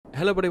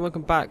Hello everybody,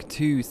 welcome back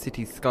to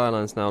City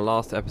Skylines. Now,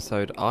 last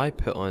episode I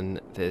put on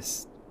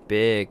this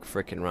big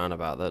freaking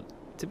roundabout that,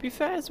 to be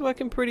fair, is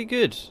working pretty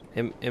good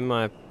in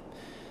my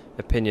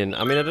opinion.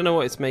 I mean, I don't know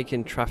what it's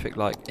making traffic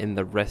like in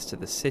the rest of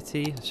the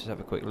city. Let's just have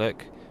a quick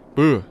look.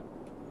 Boo!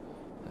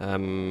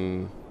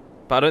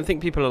 But I don't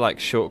think people are like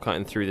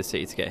shortcutting through the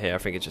city to get here. I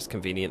think it's just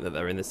convenient that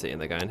they're in the city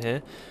and they're going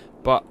here.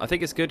 But I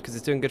think it's good because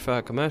it's doing good for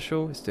our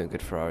commercial, it's doing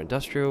good for our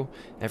industrial,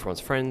 everyone's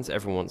friends,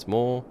 everyone wants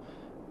more.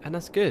 And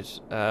that's good.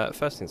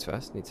 First things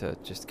first, need to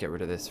just get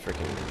rid of this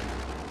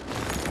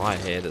freaking wire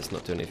here that's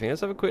not doing anything. Let's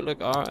have a quick look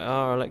at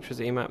our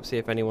electricity map, see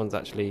if anyone's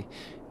actually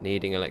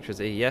needing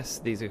electricity. Yes,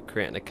 these are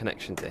creating a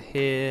connection to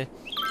here.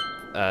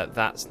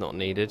 That's not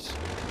needed.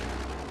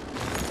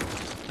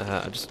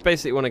 I just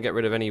basically want to get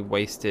rid of any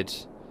wasted,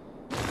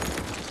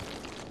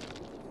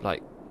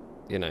 like,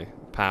 you know,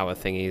 power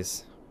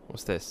thingies.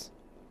 What's this?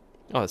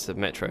 Oh, it's a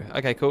metro.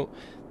 Okay, cool.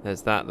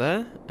 There's that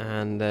there.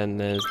 And then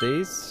there's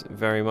these.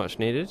 Very much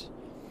needed.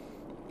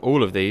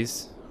 All of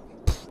these.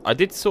 I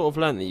did sort of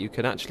learn that you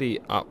can actually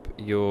up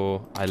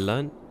your... I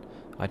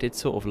did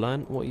sort of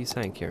learn... What are you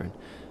saying, Kieran?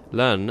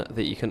 Learn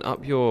that you can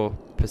up your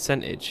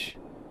percentage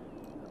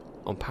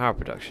on power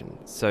production.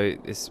 So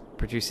this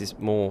produces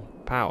more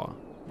power.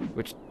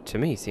 Which, to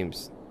me,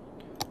 seems...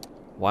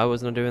 Why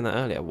wasn't I doing that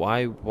earlier?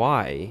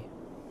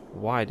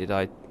 Why did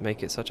I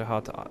make it such a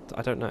hard...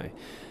 I don't know.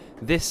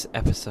 This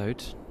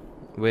episode...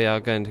 we are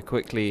going to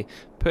quickly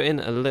put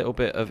in a little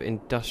bit of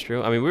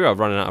industrial. I mean, we are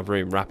running out of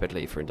room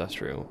rapidly for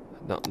industrial.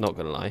 Not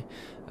gonna lie,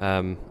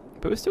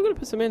 but we're still gonna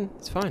put some in.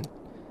 It's fine.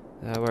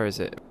 Where is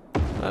it?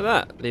 Like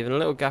that, leaving a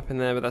little gap in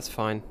there, but that's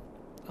fine.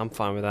 I'm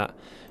fine with that.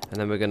 And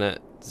then we're gonna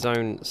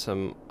zone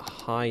some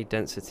high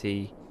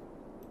density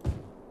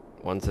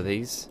ones of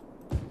these.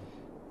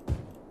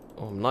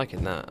 Oh, I'm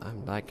liking that.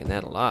 I'm liking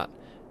that a lot.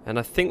 And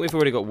I think we've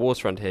already got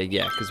water under here.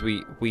 Yeah, because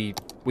we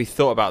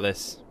thought about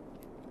this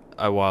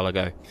a while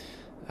ago.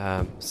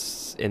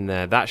 In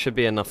there, that should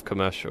be enough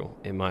commercial,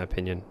 in my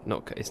opinion.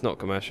 It's not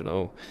commercial at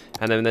all.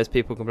 And then there's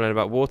people complaining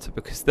about water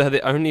because they're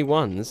the only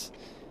ones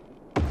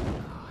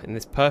in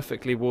this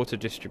perfectly water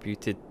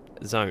distributed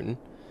zone,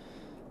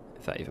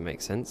 if that even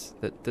makes sense,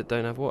 that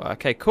don't have water.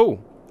 Okay, cool.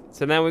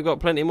 So now we've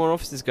got plenty more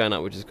offices going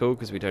up, which is cool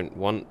because we don't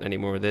want any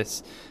more of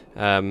this.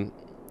 Or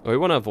we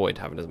want to avoid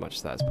having as much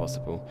of that as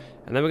possible.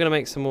 And then we're going to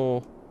make some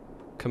more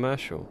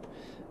commercial.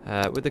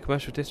 With the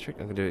commercial district,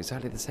 I'm going to do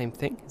exactly the same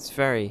thing. It's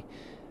very...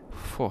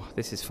 Whew,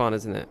 this is fun,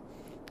 isn't it?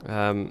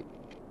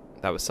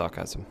 That was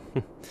sarcasm.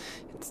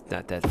 It's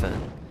not that fun.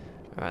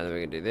 Alright, then we're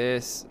going to do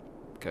this.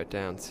 Go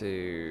down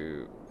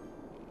to...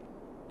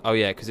 Oh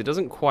yeah, because it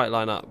doesn't quite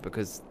line up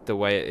because the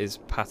way it is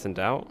patterned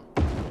out.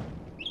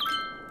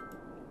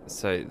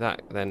 So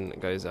that then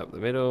goes up the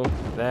middle,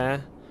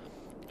 there.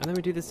 And then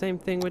we do the same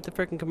thing with the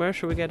freaking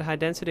commercial. We get high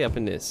density up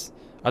in this.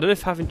 I don't know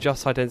if having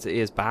just high density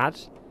is bad.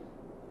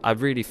 I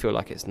really feel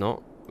like it's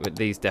not. But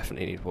these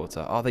definitely need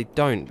water. Oh, they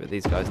don't, but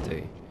these guys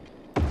do.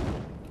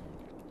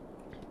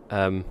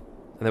 And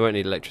they won't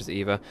need electricity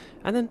either.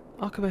 And then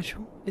our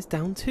commercial is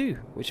down too,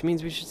 which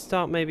means we should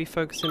start maybe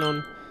focusing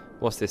on...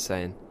 What's this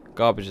saying?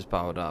 Garbage is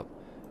piled up.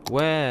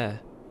 Where?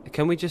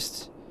 Can we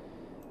just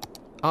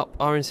up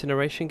our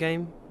incineration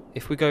game?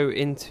 If we go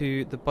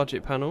into the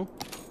budget panel,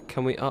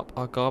 can we up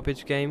our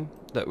garbage game?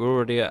 That we're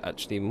already at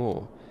actually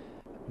more.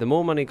 The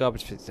more money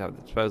garbage picks have at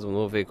the disposal, the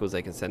more vehicles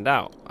they can send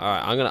out.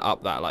 Alright, I'm going to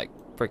up that like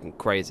freaking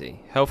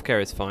crazy.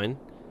 Healthcare is fine.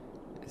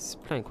 It's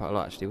playing quite a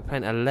lot actually. We're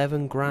paying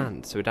 11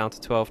 grand, so we're down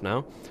to 12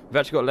 now. We've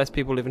actually got less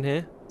people living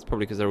here. It's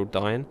probably because they're all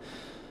dying.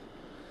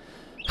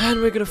 And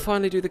we're going to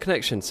finally do the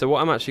connection. So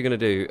what I'm actually going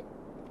to do,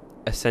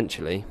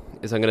 essentially,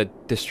 is I'm going to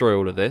destroy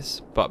all of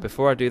this. But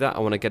before I do that, I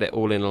want to get it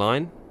all in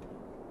line.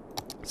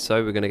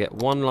 So we're going to get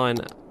one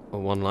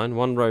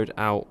road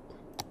out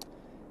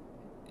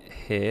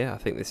here. I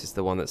think this is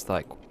the one that's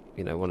like,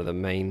 you know, one of my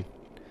main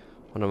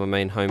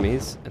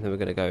homies. And then we're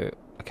going to go,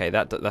 okay,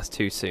 that's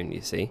too soon,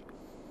 you see.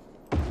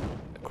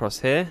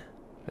 Across here,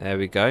 there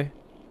we go,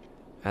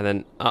 and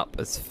then up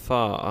as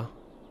far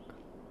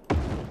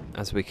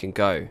as we can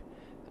go.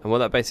 And what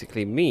that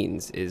basically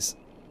means is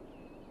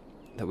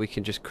that we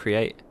can just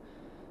create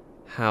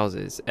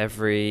houses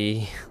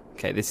every...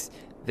 Okay, this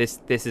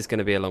is going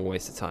to be a long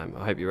waste of time.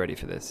 I hope you're ready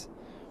for this.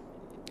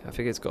 I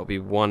think it's got to be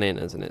one in,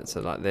 isn't it? So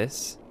like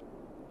this.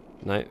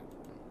 No.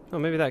 Oh,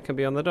 maybe that can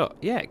be on the dot.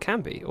 Yeah, it can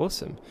be.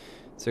 Awesome.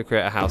 So we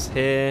create a house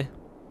here.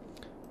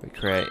 We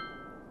create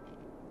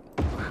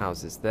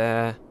houses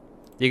there.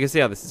 You can see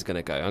how this is going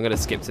to go. I'm going to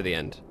skip to the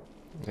end.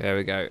 There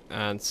we go.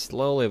 And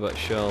slowly but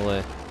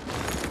surely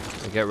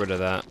we get rid of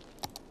that.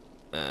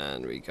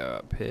 And we go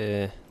up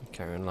here.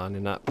 Carry on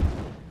lining up.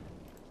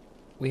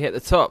 We hit the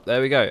top.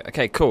 There we go.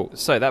 Okay, cool.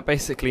 So that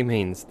basically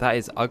means that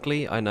is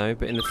ugly, I know,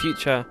 but in the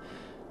future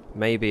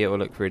maybe it will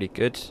look really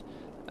good.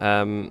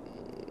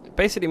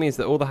 Basically means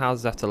that all the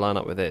houses have to line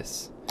up with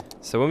this.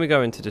 So when we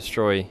go in to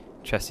destroy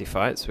Chesty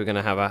fights, we're going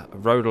to have a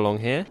road along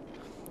here,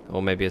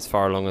 or maybe as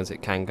far along as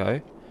it can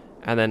go,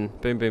 and then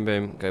boom boom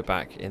boom go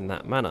back in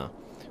that manner.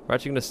 We're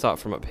actually going to start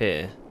from up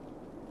here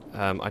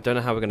I don't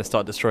know how we're going to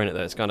start destroying it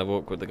though. It's kind of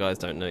awkward. The guys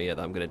don't know yet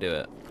that I'm going to do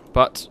it.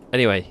 But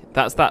anyway,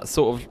 that's that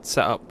sort of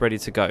setup ready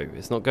to go.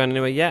 It's not going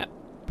anywhere yet,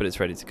 but it's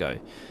ready to go.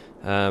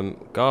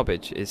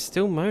 Garbage is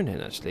still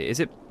moaning actually. Is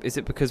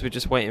it because we're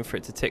just waiting for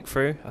it to tick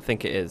through? I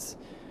think it is.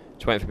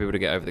 Just waiting for people to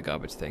get over the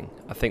garbage thing.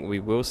 I think we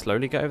will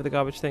slowly get over the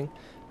garbage thing.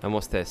 And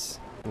what's this?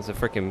 There's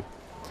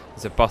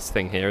a bus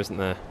thing here, isn't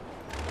there?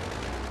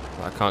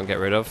 That I can't get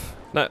rid of.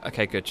 No,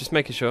 okay, good. Just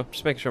making sure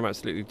I'm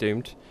absolutely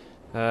doomed.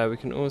 We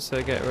can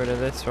also get rid of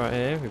this right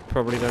here. We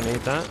probably don't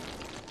need that.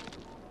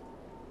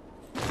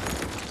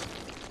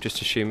 Just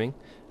assuming.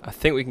 I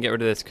think we can get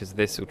rid of this because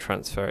this will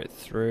transfer it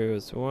through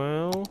as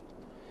well.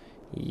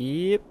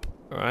 Yep.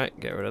 Alright,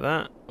 get rid of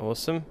that.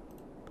 Awesome.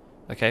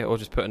 Okay, or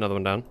just put another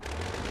one down.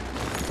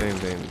 Boom,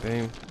 boom,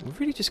 boom. We're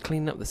really just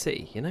cleaning up the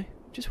city, you know?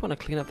 Just want to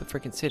clean up the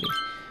freaking city.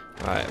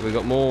 Alright, we've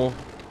got more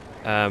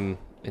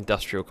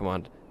industrial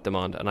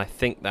demand, and I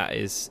think that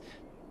is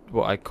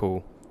what I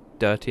call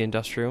dirty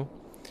industrial,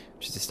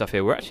 which is this stuff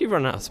here. We're actually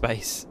running out of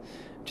space,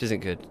 which isn't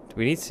good.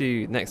 We need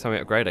to, next time we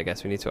upgrade, I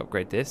guess, we need to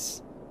upgrade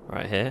this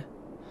right here.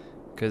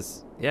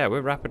 Because, yeah,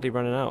 we're rapidly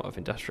running out of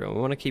industrial.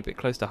 We want to keep it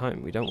close to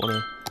home. We don't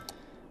want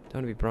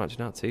to be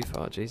branching out too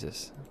far,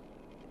 Jesus.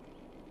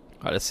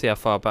 Alright, let's see how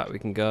far back we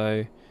can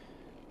go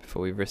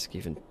before we risk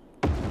even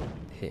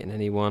hitting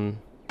anyone.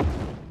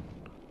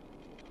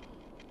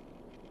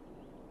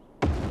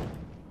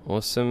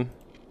 Awesome.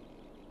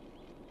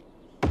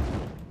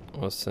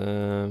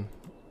 Awesome.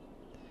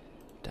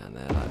 Down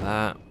there like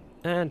that.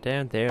 And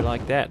down there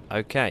like that.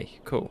 Okay,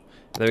 cool.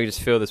 And then we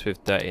just fill this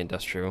with dirty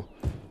industrial,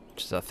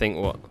 which is I think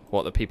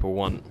what the people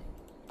want.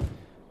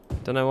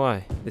 Don't know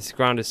why. This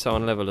ground is so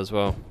unlevel as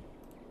well.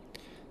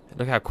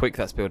 Look how quick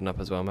that's building up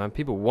as well, man.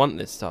 People want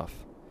this stuff.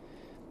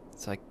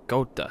 It's like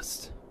gold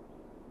dust.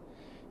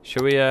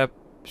 Should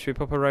we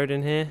pop a road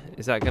in here?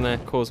 Is that gonna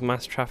cause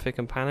mass traffic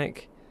and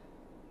panic?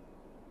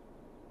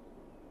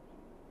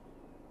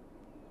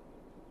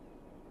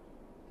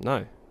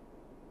 No.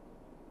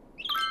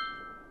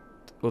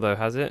 Although,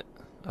 has it?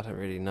 I don't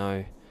really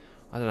know.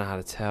 I don't know how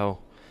to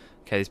tell.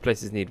 Okay, these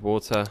places need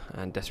water,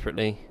 and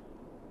desperately.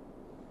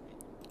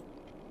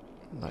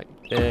 Like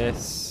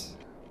this.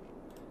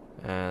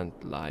 And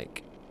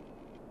like...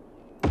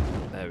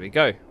 There we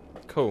go.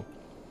 Cool.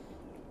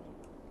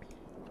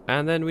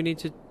 And then we need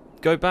to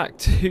go back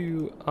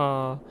to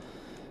our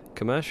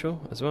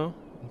commercial as well.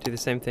 Do the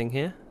same thing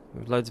here.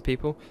 With loads of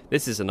people.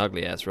 This is an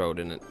ugly ass road,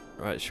 isn't it?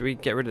 Right, should we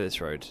get rid of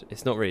this road?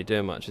 It's not really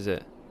doing much, is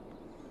it?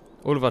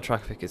 All of our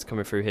traffic is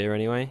coming through here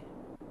anyway.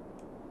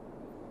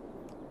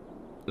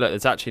 Look,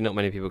 there's actually not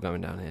many people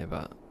going down here,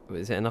 but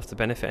is it enough to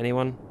benefit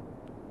anyone?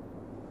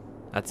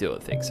 I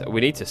don't think so. We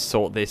need to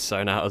sort this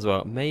zone out as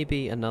well.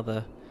 Maybe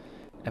another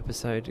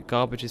episode.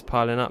 Garbage is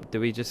piling up.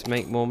 Do we just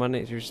make more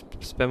money? Do we just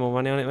spend more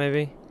money on it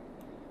maybe?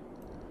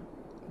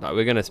 Like,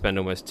 we're going to spend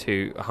almost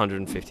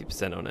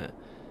 150% on it.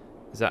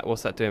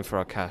 What's that doing for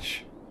our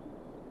cash?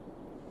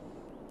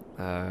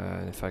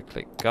 If I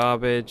click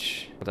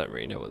garbage, I don't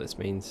really know what this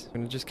means. I'm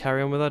going to just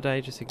carry on with our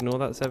day, just ignore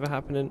that's ever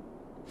happening.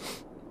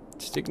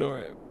 Just ignore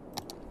it.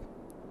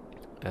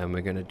 And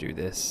we're going to do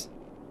this.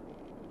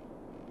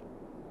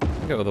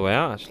 Go all the way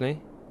out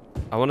actually.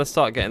 I want to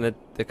start getting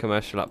the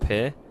commercial up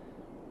here.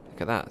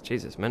 Look at that,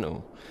 Jesus,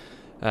 mental.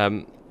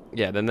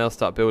 Yeah, then they'll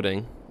start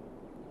building.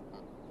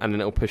 And then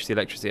it'll push the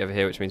electricity over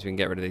here, which means we can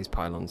get rid of these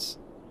pylons.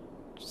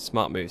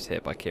 Smart moves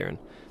here by Kieran.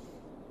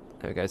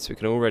 There we go, so we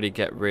can already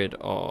get rid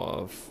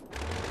of...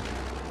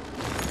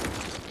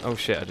 Oh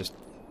shit,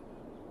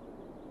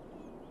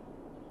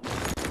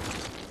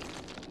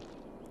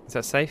 Is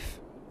that safe?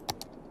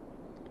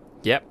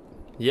 Yep,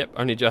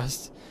 only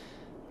just.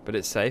 But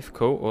it's safe,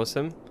 cool,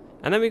 awesome.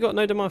 And then we got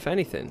no demand for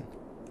anything.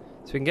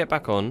 So we can get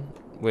back on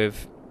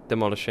with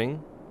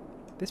demolishing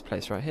this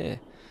place right here.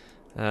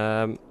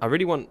 I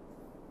really want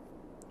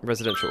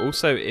residential.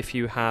 Also, if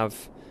you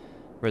have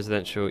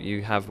residential,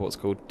 you have what's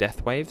called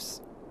death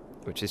waves,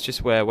 which is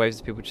just where waves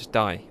of people just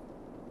die.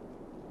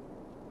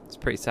 It's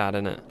pretty sad,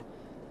 isn't it?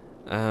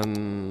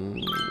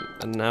 And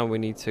now we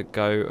need to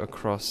go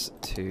across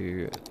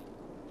to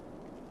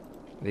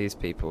these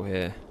people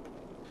here.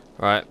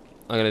 Right,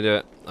 I'm going to do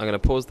it. I'm going to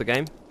pause the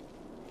game.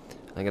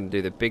 I'm going to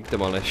do the big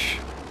demolish.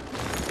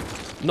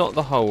 Not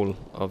the whole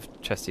of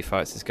Chesty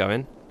Fights is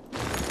going.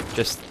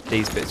 Just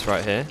these bits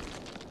right here.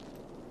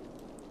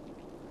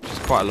 Which is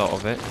quite a lot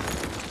of it.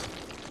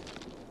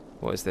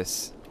 What is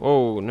this?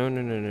 Oh, no.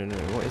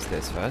 What is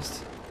this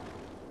first?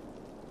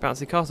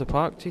 Bouncy Castle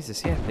Park?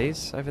 Jesus, yeah,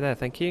 please. Over there,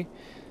 thank you.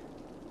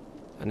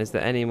 And is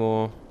there any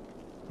more?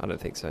 I don't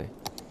think so.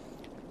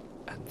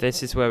 And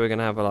this is where we're going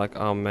to have like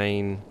our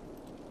main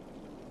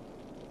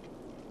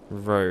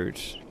road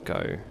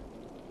go.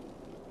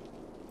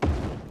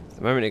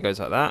 The moment it goes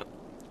like that,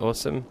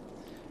 awesome.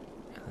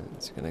 And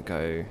it's going to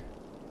go...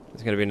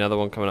 There's going to be another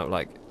one coming up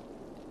like...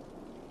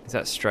 Is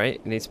that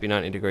straight? It needs to be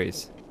 90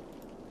 degrees.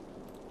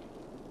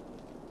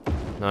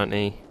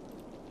 90.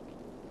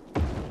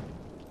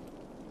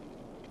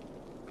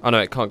 Oh no,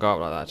 it can't go up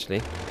like that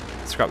actually.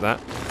 Scrap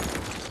that.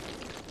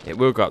 It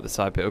will go up the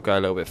side, but it'll go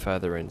a little bit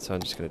further in. So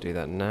I'm just going to do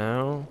that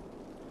now.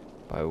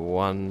 By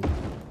one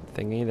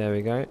thingy. There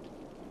we go.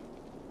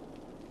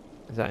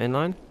 Is that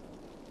inline?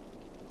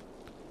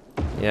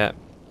 Yeah.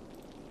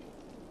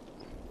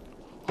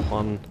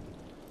 One.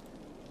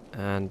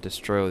 And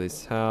destroy all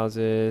these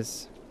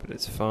houses. But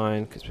it's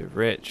fine because we're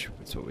rich.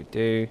 That's what we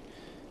do.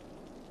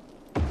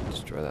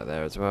 Destroy that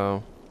there as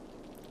well.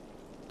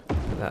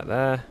 Put that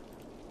there.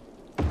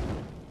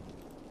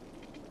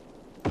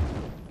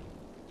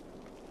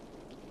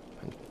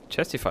 And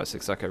Chesty Fights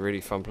looks like a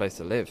really fun place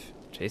to live.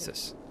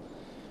 Jesus.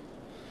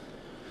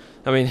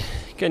 I mean,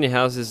 getting your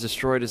houses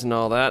destroyed isn't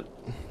all that,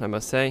 I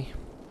must say.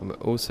 And we're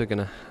also going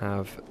to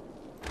have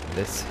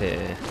this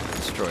here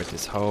destroyed,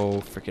 this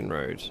whole freaking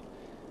road.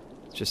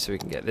 Just so we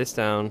can get this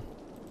down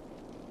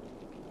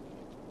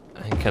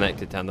and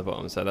connect it down the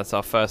bottom. So that's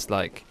our first,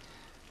 like,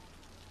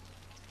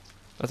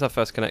 that's our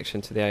first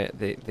connection to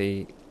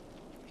the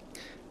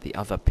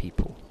other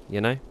people,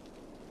 you know?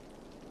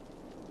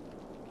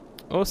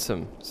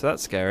 Awesome. So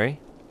that's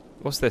scary.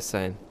 What's this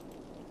saying?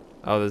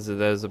 Oh,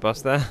 there's a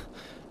bus there?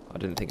 I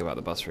didn't think about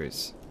the bus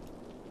routes.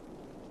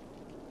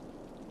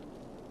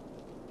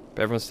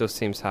 But everyone still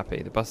seems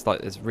happy. The bus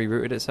like has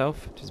rerouted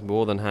itself, which is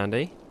more than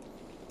handy.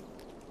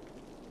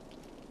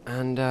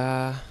 And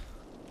yeah,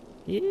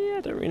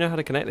 I don't really know how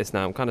to connect this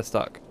now. I'm kind of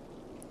stuck.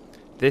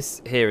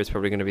 This here is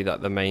probably going to be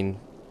like the main,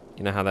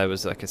 you know how there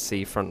was like a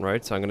seafront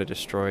road, so I'm going to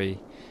destroy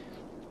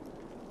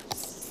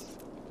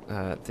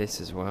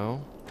this as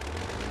well.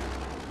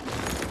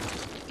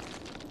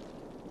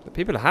 But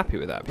people are happy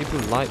with that. People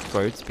like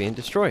roads being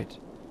destroyed.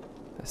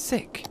 They're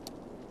sick.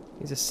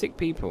 These are sick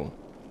people.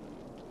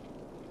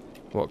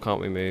 What can't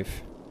we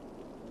move?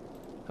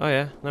 Oh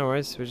yeah, no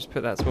worries. We'll just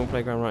put that small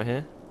playground right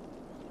here.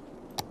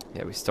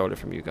 Yeah, we stole it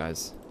from you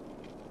guys.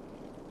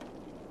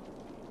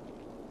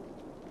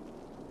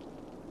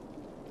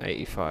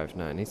 85.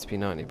 No, it needs to be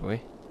 90,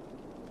 boy.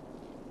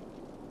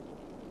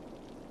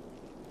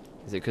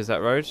 Is it because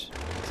that road?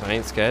 So I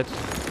ain't scared.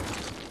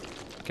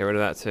 Get rid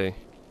of that too.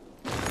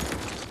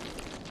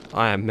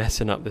 I am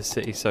messing up the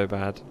city so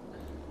bad.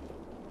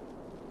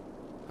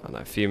 Oh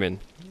no, fuming.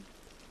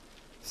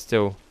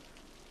 Still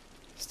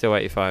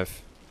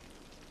 85.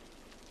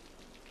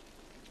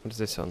 What is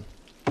this on?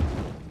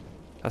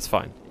 That's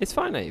fine. It's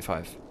fine,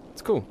 85.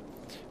 It's cool.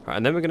 Right,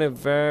 and then we're going to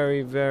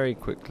very, very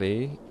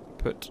quickly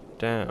put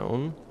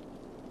down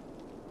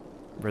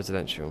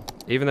residential.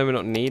 Even though we're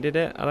not needed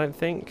it, I don't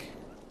think.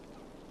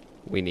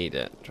 We need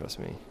it, trust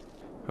me.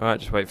 Alright,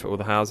 just wait for all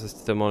the houses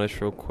to demolish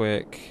real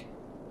quick.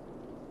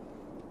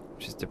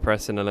 Which is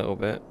depressing a little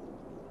bit.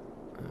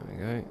 There we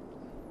go.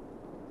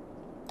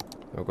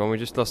 Oh god, we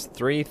just lost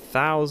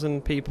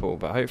 3,000 people,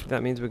 but hopefully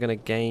that means we're going to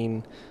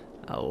gain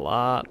a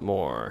lot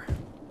more.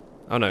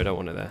 Oh no, don't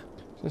want it there.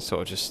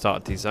 Sort of just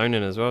start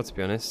dezoning as well, to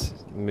be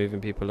honest.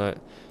 Moving people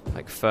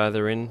like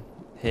further in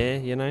here,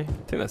 you know. I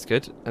think that's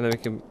good. And then we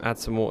can add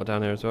some water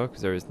down here as well,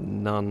 because there is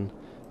none.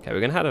 Okay, we're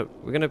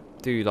gonna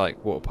do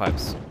like water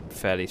pipes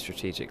fairly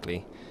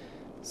strategically.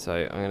 So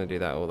I'm gonna do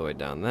that all the way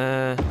down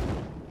there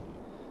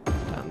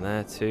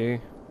too.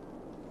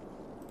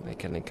 They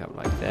can link up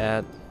like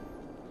that,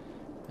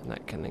 and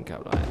that can link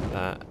up like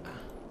that.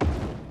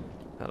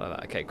 Like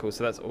that. Okay, cool.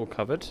 So that's all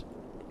covered.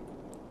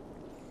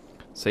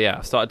 So yeah,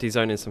 I started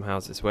dezoning some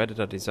houses. Where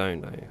did I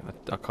dezone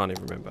though? I can't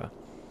even remember.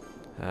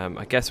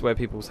 I guess where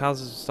people's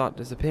houses start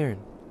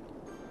disappearing.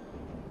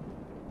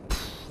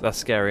 That's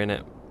scary, isn't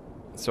it?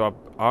 So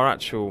our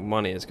actual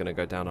money is going to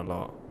go down a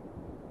lot.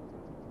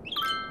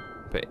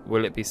 But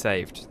will it be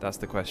saved? That's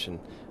the question.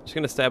 I'm just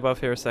going to stay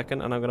above here a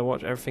second and I'm going to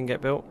watch everything get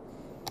built.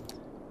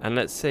 And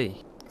let's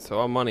see. So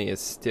our money is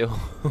still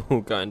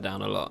going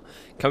down a lot.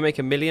 Can we make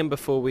 1 million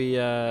before we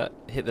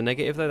hit the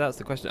negative though? That's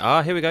the question.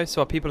 Ah, here we go.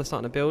 So our people are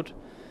starting to build.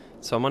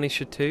 So our money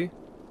should too.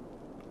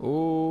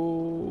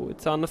 Ooh,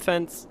 it's on the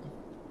fence.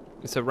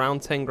 It's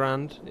around 10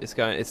 grand. It's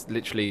going. It's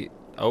literally.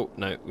 Oh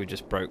no, we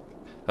just broke.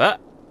 Ah,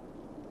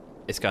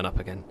 it's going up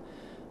again.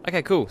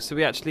 Okay, cool. So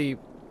we actually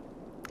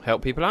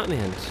help people out in the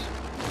end.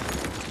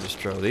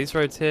 Destroy all these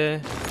roads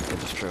here.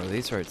 Destroy all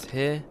these roads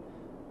here.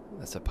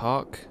 That's a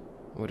park.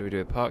 What do we do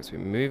with parks? We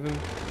move them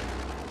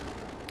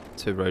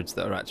to roads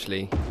that are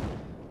actually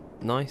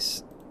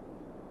nice.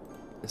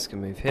 This can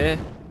move here.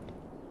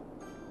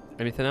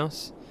 Anything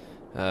else?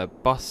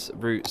 Bus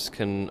routes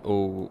can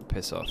all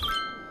piss off.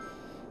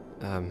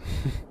 Now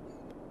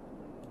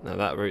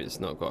that route's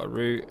not got a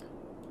route.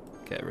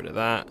 Get rid of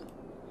that.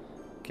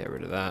 Get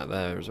rid of that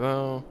there as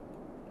well.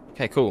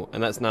 Okay, cool.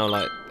 And that's now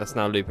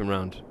looping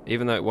around.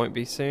 Even though it won't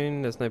be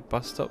soon, there's no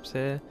bus stops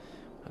here.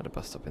 Add a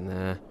bus stop in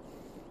there.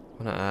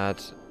 I want to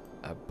add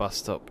a bus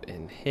stop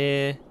in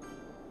here.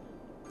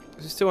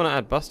 I still want to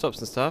add bus stops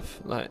and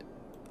stuff. Like,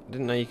 I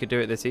didn't know you could do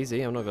it this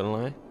easy, I'm not gonna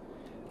lie.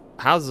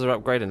 Houses are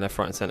upgrading left,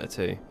 right and centre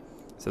too.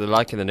 So they're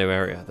liking the new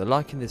area. They're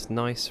liking this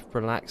nice,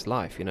 relaxed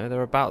life, you know.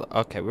 They're about...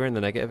 Okay, we're in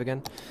the negative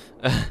again.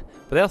 But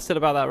they are still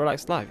about that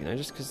relaxed life, you know.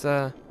 Just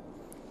because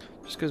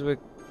we're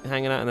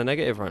hanging out in the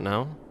negative right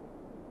now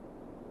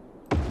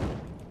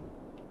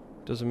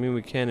doesn't mean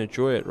we can't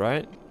enjoy it,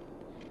 right?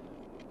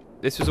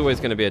 this was always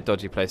going to be a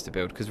dodgy place to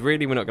build, because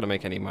really we're not going to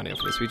make any money off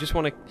this. We just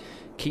want to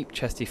keep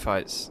Chesty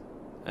Fights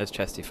as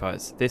Chesty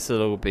Fights. This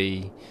will all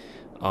be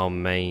our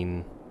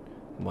main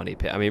money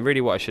pit. I mean,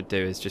 really what I should do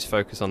is just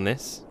focus on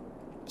this.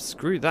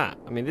 Screw that.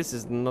 I mean, this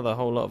is another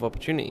whole lot of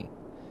opportunity.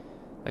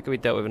 That could be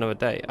dealt with another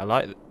day. I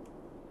like that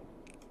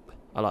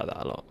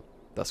a lot.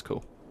 That's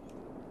cool.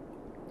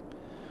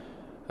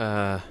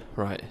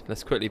 Right,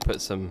 let's quickly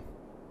put some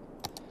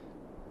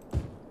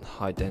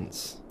high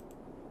dense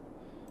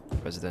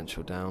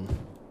residential down.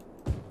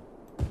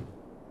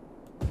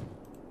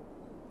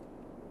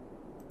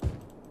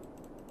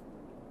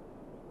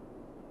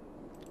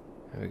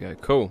 There we go.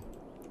 Cool.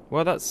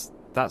 Well, that's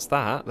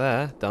that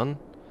there done.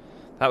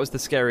 That was the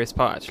scariest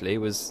part, actually.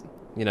 Was,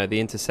 you know, the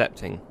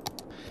intercepting,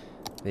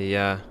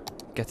 the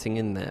getting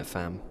in there,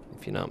 fam.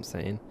 If you know what I'm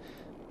saying.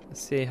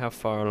 Let's see how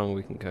far along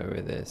we can go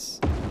with this.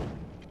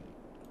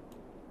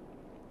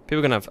 People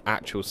are gonna have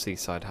actual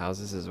seaside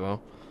houses as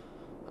well.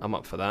 I'm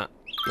up for that.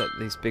 Look,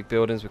 these big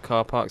buildings with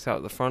car parks out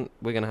at the front.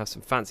 We're gonna have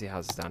some fancy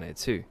houses down here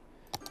too.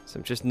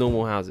 Some just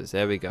normal houses.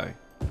 There we go.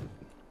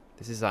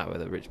 This is that where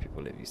the rich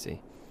people live, you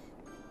see.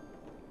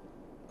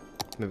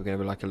 Maybe we're going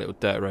to be like a little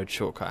dirt road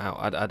shortcut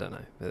out. I don't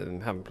know. I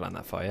haven't planned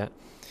that far yet.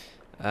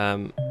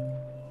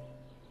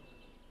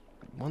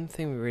 One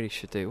thing we really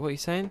should do. What are you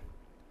saying?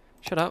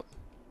 Shut up.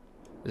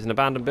 There's an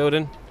abandoned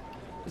building.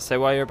 Does it say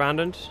why you're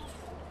abandoned?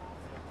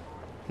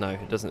 No,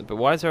 it doesn't. But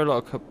why is there a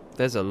lot of...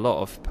 There's a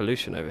lot of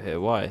pollution over here.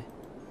 Why?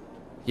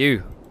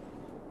 You're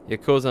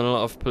causing a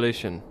lot of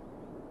pollution.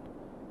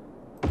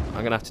 I'm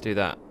going to have to do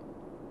that.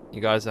 You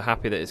guys are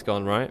happy that it's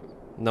gone, right?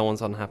 No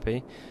one's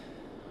unhappy.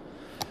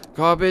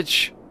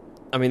 Garbage.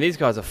 I mean, these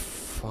guys are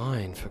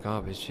fine for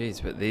garbage,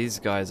 jeez, but these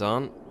guys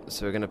aren't.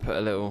 So we're going to put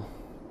a little...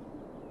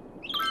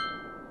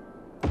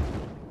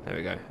 There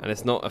we go. And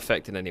it's not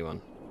affecting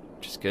anyone,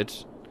 which is good.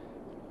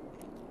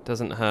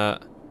 Doesn't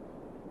hurt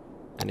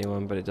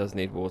anyone, but it does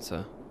need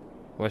water.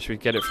 Where should we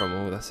get it from?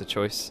 Oh, that's a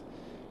choice.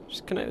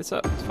 Just connect this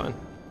up, it's fine.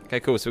 Okay,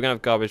 cool. So we're going to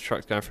have garbage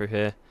trucks going through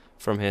here,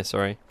 from here,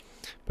 sorry.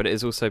 But it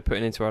is also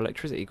putting into our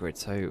electricity grid,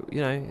 so, you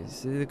know,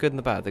 it's the good and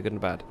the bad, the good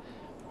and the bad.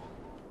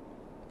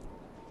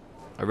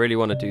 I really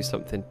want to do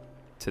something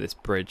to this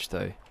bridge,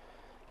 though,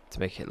 to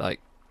make it, like,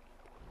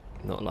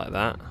 not like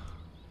that.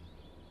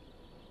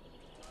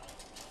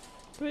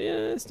 But, yeah,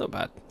 it's not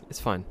bad. It's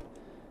fine.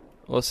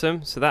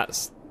 Awesome. So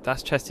that's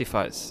Chesty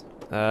Fights.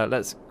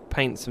 Let's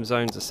paint some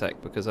zones a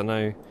sec, because I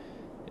know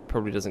it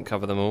probably doesn't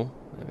cover them all.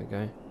 There we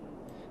go.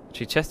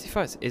 Actually, Chesty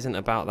Fights isn't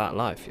about that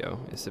life, yo.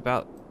 It's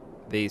about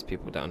these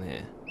people down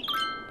here.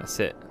 That's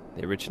it.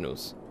 The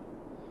originals.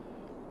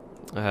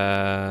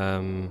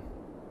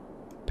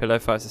 Pillow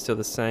Fights are still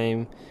the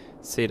same.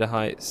 Cedar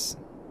Heights.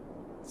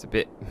 It's a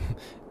bit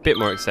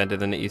more extended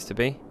than it used to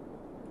be.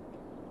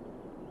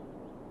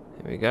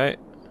 Here we go.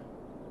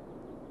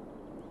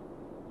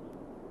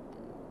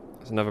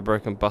 There's another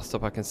broken bus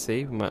stop I can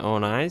see with my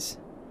own eyes.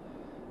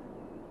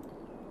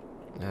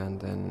 And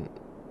then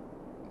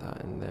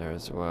that in there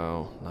as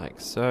well, like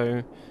so.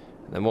 And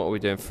then what are we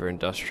doing for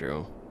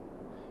industrial?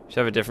 Should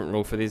have a different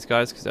rule for these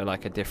guys because they're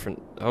like a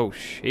different... Oh,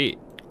 shit.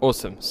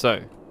 Awesome.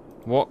 So,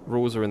 what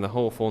rules are in the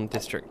Hawthorne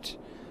district?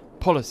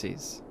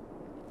 Policies.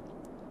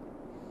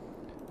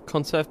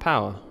 Conserve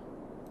power.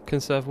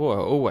 Conserve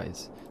water,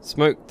 always.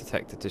 Smoke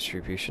detector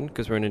distribution,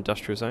 because we're in an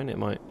industrial zone. It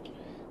might,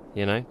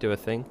 you know, do a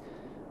thing.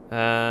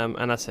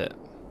 And that's it.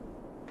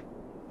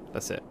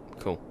 That's it.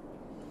 Cool.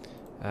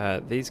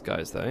 These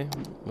guys, though.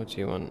 What do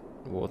you want?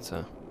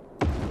 Water.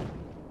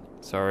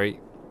 Sorry.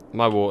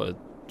 My water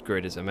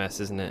grid is a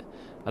mess, isn't it?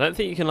 I don't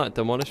think you can, like,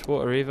 demolish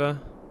water either.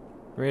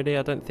 Really?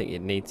 I don't think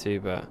you'd need to,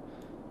 but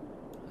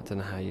I don't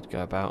know how you'd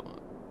go about.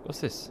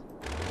 What's this?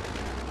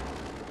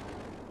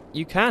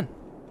 You can.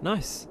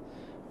 Nice.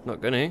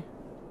 Not gonna.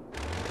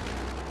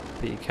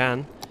 But you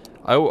can.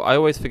 I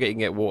always forget you can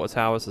get water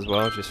towers as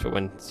well, just for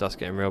when it starts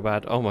getting real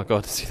bad. Oh my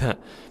god, see that?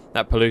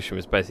 That pollution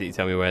was basically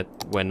telling me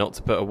where not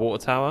to put a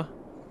water tower.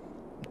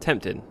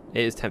 Tempting.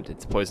 It is tempting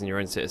to poison your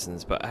own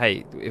citizens, but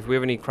hey, if we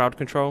ever need crowd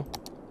control,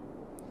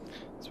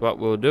 that's what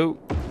we'll do.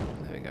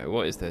 There we go.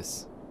 What is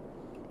this?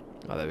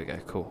 Oh, there we go.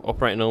 Cool.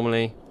 Operating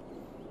normally.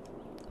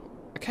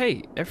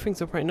 Okay,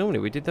 everything's operating normally.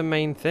 We did the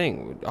main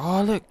thing.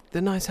 Oh, look,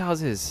 the nice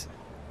houses.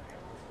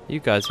 You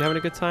guys, you having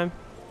a good time?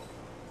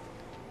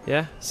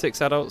 Yeah?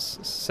 6 adults,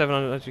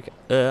 7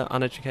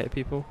 uneducated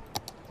people.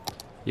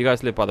 You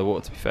guys live by the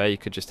water, to be fair. You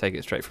could just take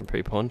it straight from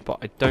Poopon, but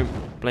I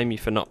don't blame you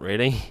for not,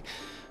 really.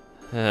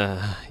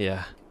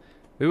 Yeah.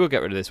 We will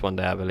get rid of this one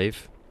day, I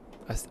believe.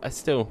 I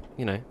still,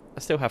 you know, I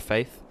still have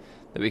faith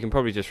that we can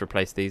probably just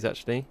replace these,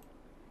 actually.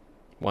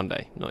 One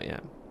day. Not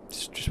yet.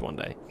 Just one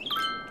day.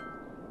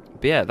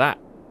 But yeah, that.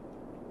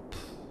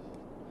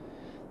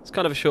 It's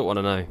kind of a short one,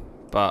 I know.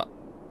 But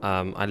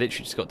I literally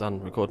just got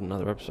done recording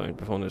another episode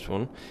before this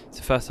one. It's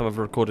the first time I've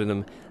recorded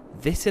them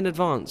this in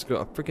advance.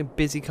 Got a freaking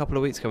busy couple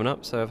of weeks coming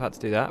up, so I've had to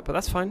do that. But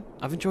that's fine.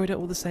 I've enjoyed it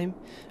all the same.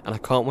 And I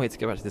can't wait to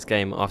get back to this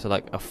game after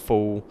like a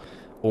full,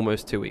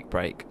 almost 2-week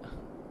break.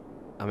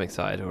 I'm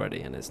excited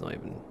already, and it's not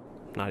even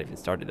not even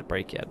started to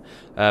break yet.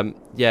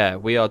 Yeah,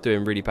 we are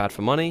doing really bad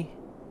for money.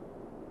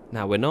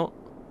 Now we're not.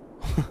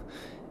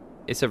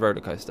 It's a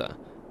roller coaster.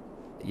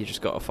 You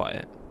just gotta fight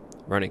it.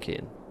 Ronan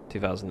Keating,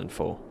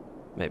 2004,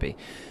 maybe.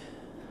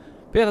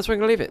 But yeah, that's where I'm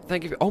gonna leave it.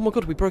 Thank you. Oh my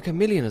god, we broke 1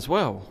 million as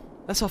well.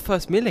 That's our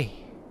first milli.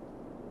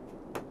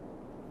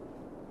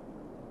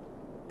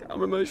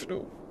 I'm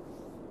emotional.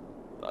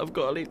 I've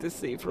got to leave this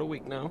sea for a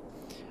week now.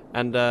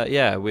 And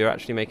yeah, we're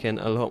actually making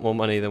a lot more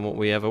money than what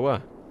we ever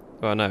were.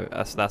 Well, no,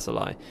 that's a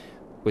lie.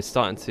 We're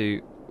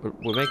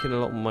making a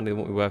lot more money than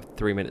what we were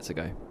 3 minutes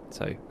ago.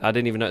 So I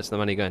didn't even notice the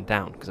money going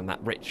down because I'm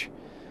that rich.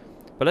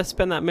 But let's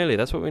spend that milli.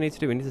 That's what we need to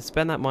do. We need to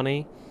spend that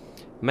money,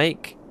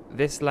 make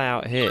this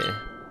layout here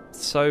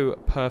so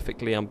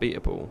perfectly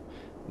unbeatable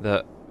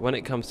that when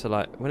it comes to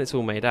like when it's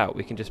all made out,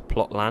 we can just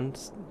plot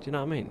land. Do you know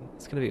what I mean?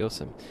 It's gonna be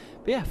awesome.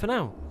 But yeah, for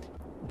now,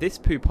 this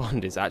poo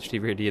pond is actually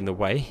really in the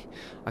way.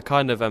 I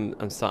kind of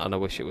I'm starting to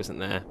wish it wasn't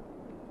there.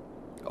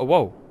 Oh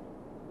whoa!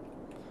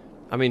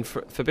 I mean,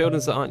 for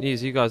buildings that aren't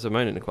used, you guys are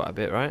moaning quite a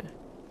bit, right?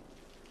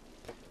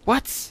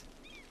 What?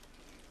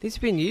 These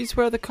are being used?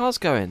 Where are the cars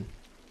going?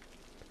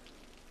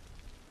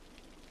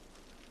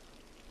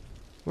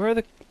 Where are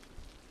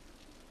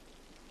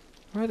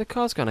the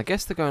cars going? I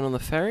guess they're going on the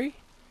ferry?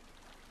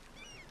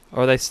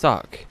 Or are they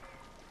stuck?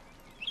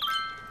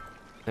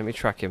 Let me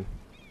track him.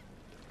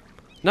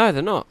 No,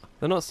 they're not.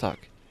 They're not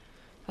stuck.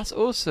 That's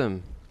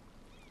awesome.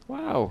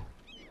 Wow.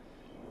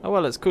 Oh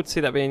well, it's cool to see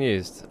that being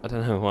used. I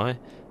don't know why.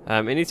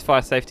 It needs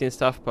fire safety and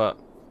stuff, but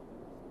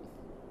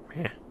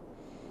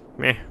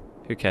meh.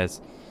 Who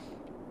cares?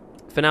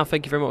 For now,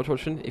 thank you very much for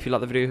watching. If you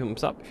like the video,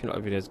 thumbs up. If you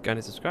like the videos, go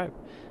and subscribe.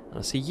 And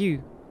I'll see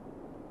you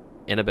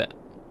in a bit.